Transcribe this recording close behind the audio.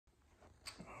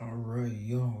All right,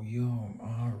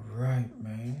 all right,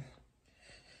 man.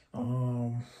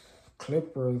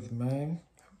 Clippers, man.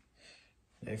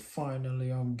 They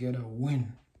finally get a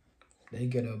win. They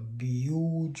get a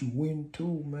huge win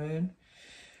too, man.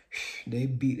 They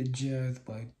beat the Jazz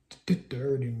by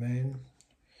 30, man.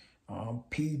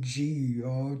 PG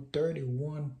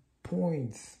 31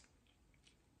 points,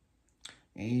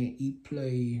 and he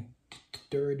played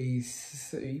 30.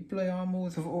 He played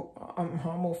almost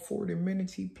 40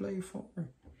 minutes. He played for,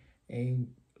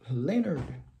 and Leonard.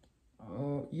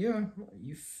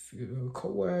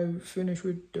 Kawhi finished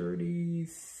with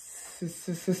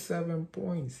 37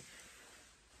 points.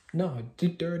 No,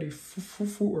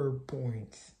 34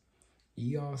 points.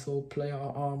 He also played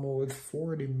almost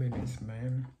 40 minutes,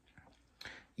 man.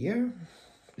 Yeah,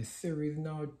 the series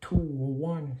now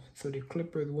 2-1. So the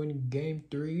Clippers win game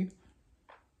 3.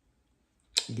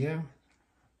 Yeah,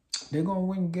 they're gonna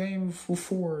win game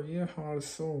 4. Yeah,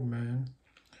 also, man.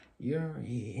 Yeah,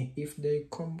 if they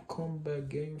come back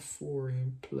game 4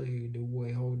 and play the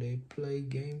way how they play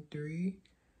game 3,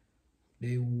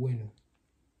 they win.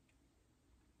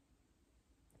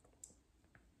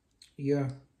 Yeah.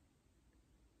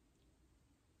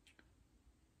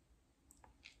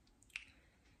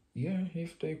 Yeah,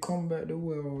 if they come back the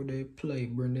way how they play,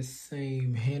 bring the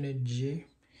same energy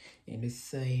and the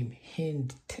same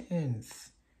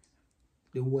intense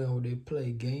the way how they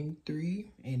play game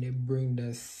 3, and they bring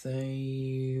that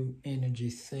same energy,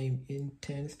 same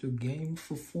intense to game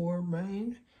 4,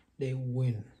 man, they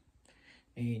win.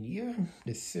 And yeah,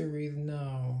 the series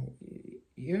now,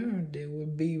 yeah, they will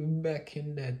be back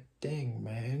in that thing,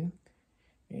 man.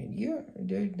 And yeah,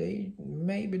 they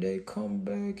maybe they come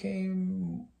back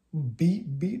and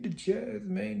beat the Jazz,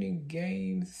 man, in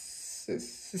game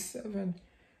 7,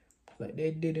 like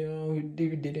they did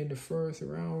in the first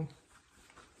round.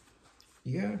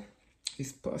 Yeah,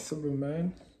 it's possible,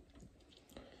 man.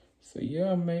 So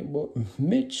yeah, man. But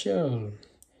Mitchell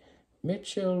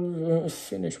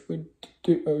finished with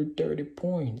 30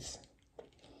 points.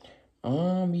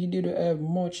 He didn't have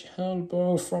much help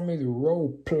from his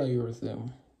role players,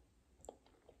 them.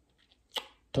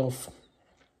 Tough.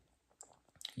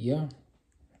 Yeah.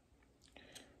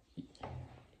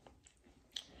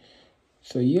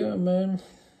 So yeah, man.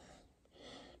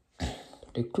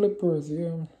 The Clippers,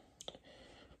 yeah.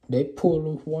 They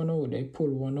pull one out.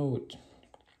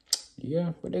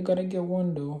 Yeah, but they gotta get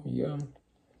one though. Yeah.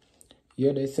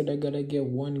 Yeah, they said they gotta get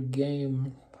one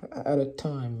game at a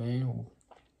time, man.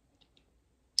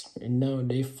 And now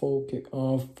they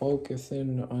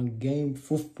focusing on game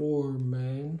 4,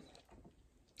 man.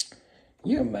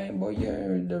 Yeah, man, but yeah,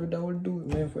 that will do it,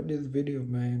 man, for this video,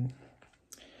 man.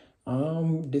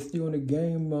 This the only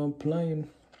game I'm playing.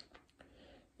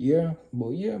 Yeah, but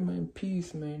yeah, man,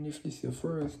 peace, man. If this is your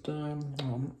first time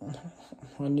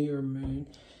on here, man,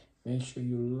 make sure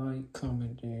you like,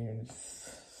 comment, and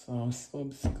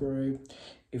subscribe.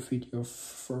 If it's your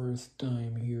first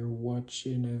time here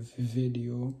watching a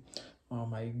video,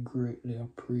 I greatly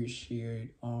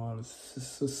appreciate all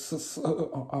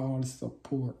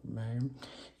support, man.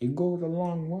 It goes a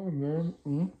long way, man.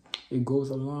 It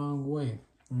goes a long way.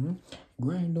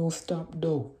 Grind don't stop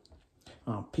though.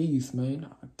 Peace, man.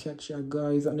 I'll catch y'all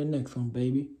guys on the next one,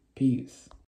 baby. Peace.